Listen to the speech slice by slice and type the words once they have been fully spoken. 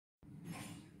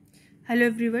Hello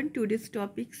everyone, today's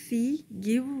topic C.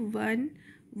 Give one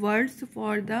words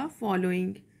for the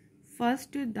following.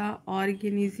 First, the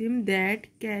organism that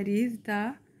carries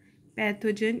the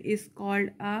pathogen is called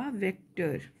a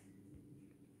vector.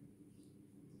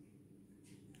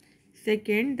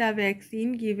 Second, the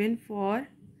vaccine given for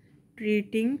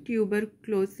treating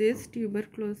tuberculosis,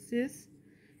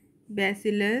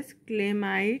 bacillus,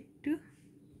 chlamydia,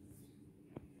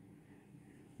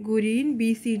 Gurin,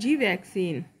 BCG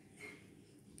vaccine.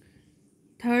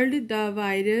 Third, the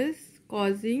virus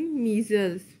causing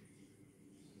measles,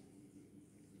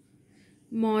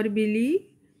 morbilli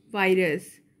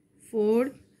virus.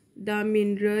 Fourth, the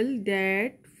mineral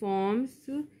that forms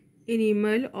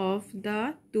enamel of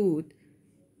the tooth,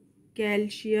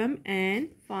 calcium and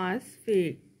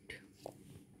phosphate.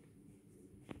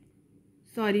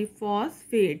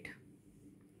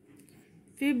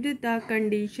 Fifth, the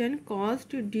condition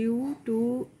caused due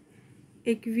to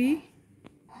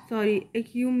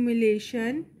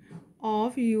accumulation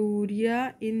of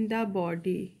urea in the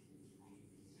body,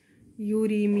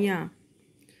 uremia.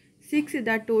 Sixth,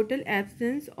 the total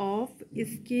absence of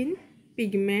skin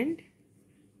pigment,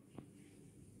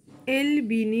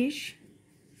 albinish.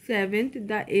 Seventh,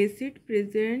 the acid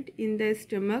present in the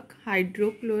stomach,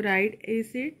 hydrochloric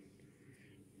acid.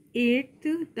 Eighth,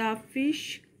 the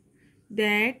fish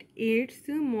that eats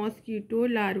mosquito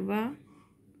larvae,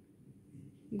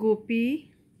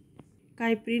 gopi,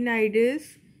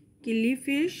 Cyprinides,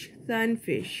 killifish,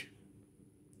 sunfish.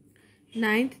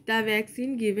 Ninth, the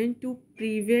vaccine given to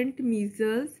prevent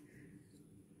measles,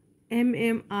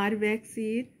 MMR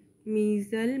vaccine,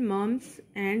 measles, mumps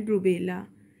and rubella.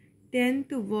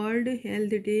 10th, World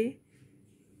Health Day,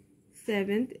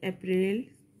 7th April,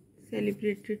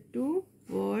 celebrated to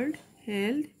World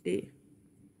Health Day.